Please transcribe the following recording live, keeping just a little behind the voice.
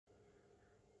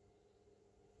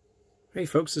Hey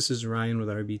folks, this is Ryan with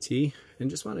RBT, and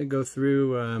just want to go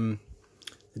through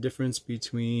the difference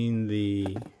between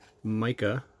the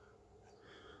mica,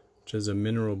 which is a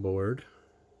mineral board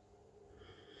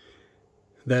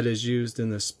that is used in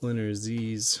the Splinter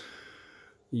Z's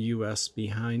US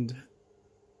behind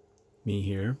me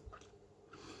here,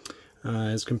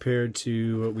 as compared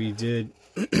to what we did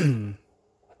the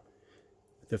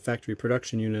factory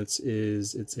production units.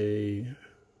 It's a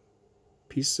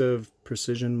piece of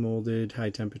precision molded high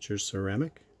temperature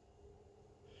ceramic.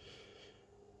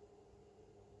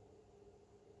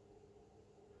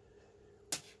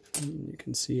 And you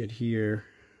can see it here.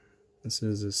 This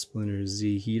is a Splinter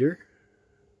Z heater,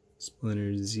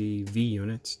 Splinter Z V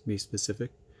unit to be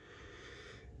specific.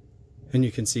 And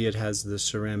you can see it has the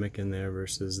ceramic in there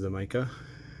versus the mica.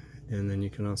 And then you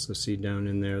can also see down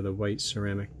in there the white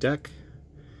ceramic deck,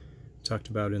 talked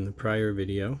about in the prior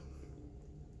video.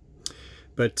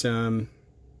 But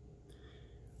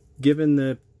given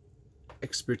the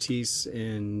expertise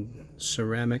in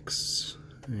ceramics,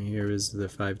 here is the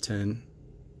 510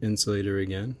 insulator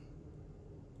again.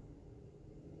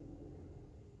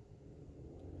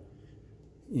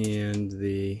 And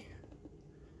the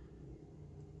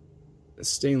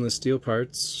stainless steel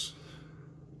parts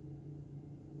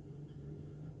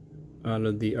out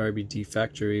of the RBT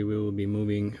factory, we will be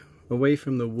moving away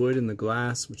from the wood and the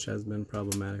glass, which has been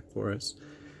problematic for us.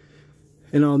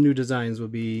 And all new designs will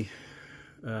be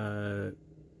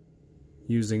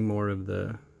using more of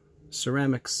the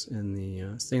ceramics and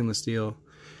the stainless steel.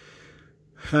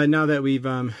 Now that we've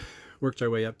worked our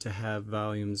way up to have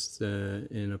volumes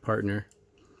in a partner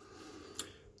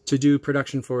to do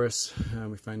production for us,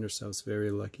 we find ourselves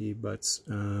very lucky. But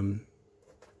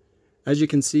as you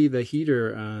can see, the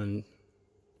heater on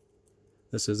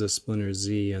this is a Splinter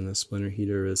Z, and the Splinter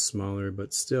heater is smaller,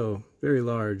 but still very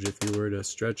large if you were to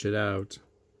stretch it out.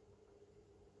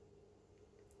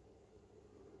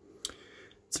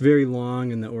 It's very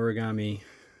long, and the origami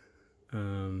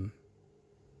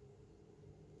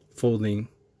folding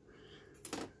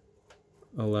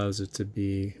allows it to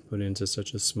be put into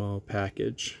such a small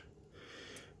package.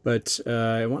 But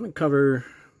I want to cover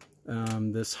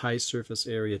this high surface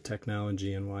area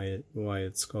technology and why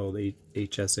it's called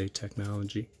HSA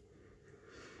technology.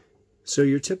 So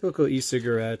your typical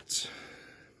e-cigarette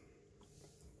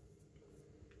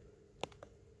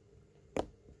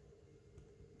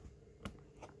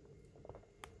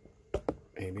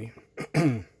maybe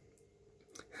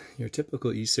your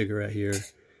typical e-cigarette here,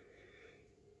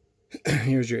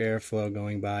 here's your airflow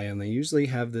going by, and they usually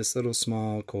have this little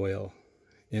small coil,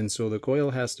 and so the coil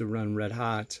has to run red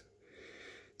hot,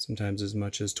 sometimes as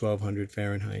much as 1200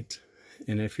 Fahrenheit.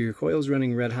 And if your coil's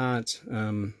running red hot,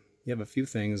 you have a few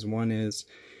things. One is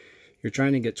you're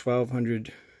trying to get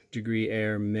 1200 degree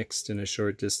air mixed in a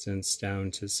short distance down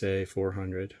to, say,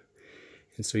 400.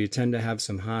 And so you tend to have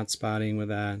some hot spotting with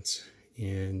that.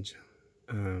 And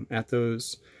at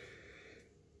those,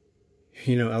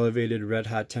 elevated red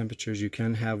hot temperatures, you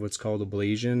can have what's called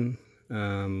ablation,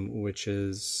 which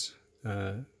is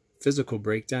physical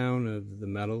breakdown of the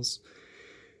metals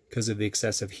because of the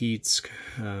excessive heats,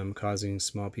 causing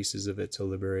small pieces of it to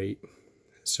liberate.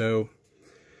 So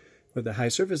with the high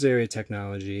surface area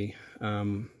technology,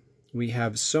 we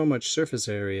have so much surface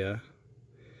area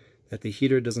that the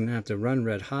heater doesn't have to run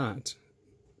red hot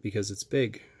because it's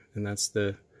big, and that's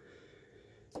the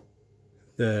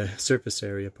surface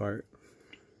area part.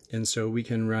 And so we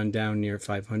can run down near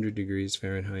 500 degrees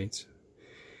Fahrenheit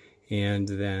and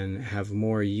then have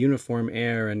more uniform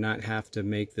air and not have to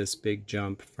make this big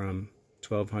jump from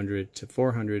 1200 to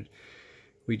 400.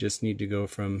 We just need to go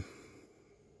from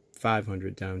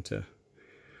 500 down to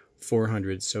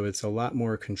 400. So it's a lot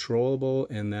more controllable,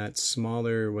 and that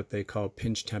smaller, what they call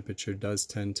pinch temperature, does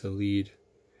tend to lead,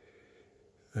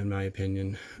 in my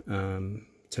opinion,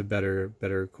 to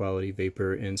better quality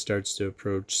vapor, and starts to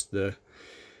approach the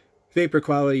vapor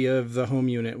quality of the home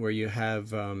unit, where you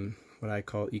have what I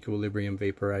call equilibrium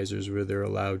vaporizers, where they're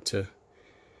allowed to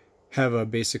have a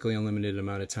basically unlimited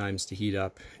amount of times to heat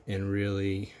up and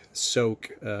really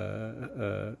soak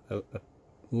a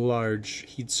large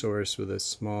heat source with a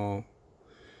small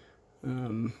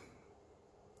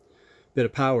bit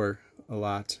of power a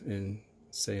lot in,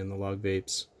 say, in the log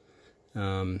vapes.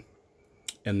 And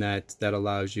that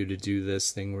allows you to do this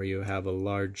thing where you have a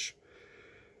large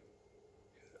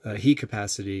heat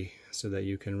capacity so that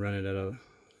you can run it at a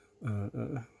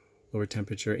lower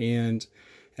temperature, and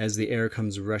as the air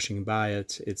comes rushing by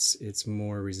it, it's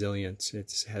more resilient.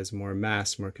 It has more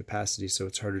mass, more capacity, so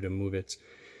it's harder to move it,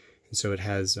 and so it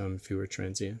has fewer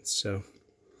transients. So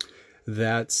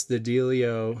that's the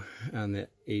dealio on the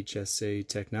HSA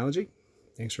technology.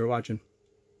 Thanks for watching.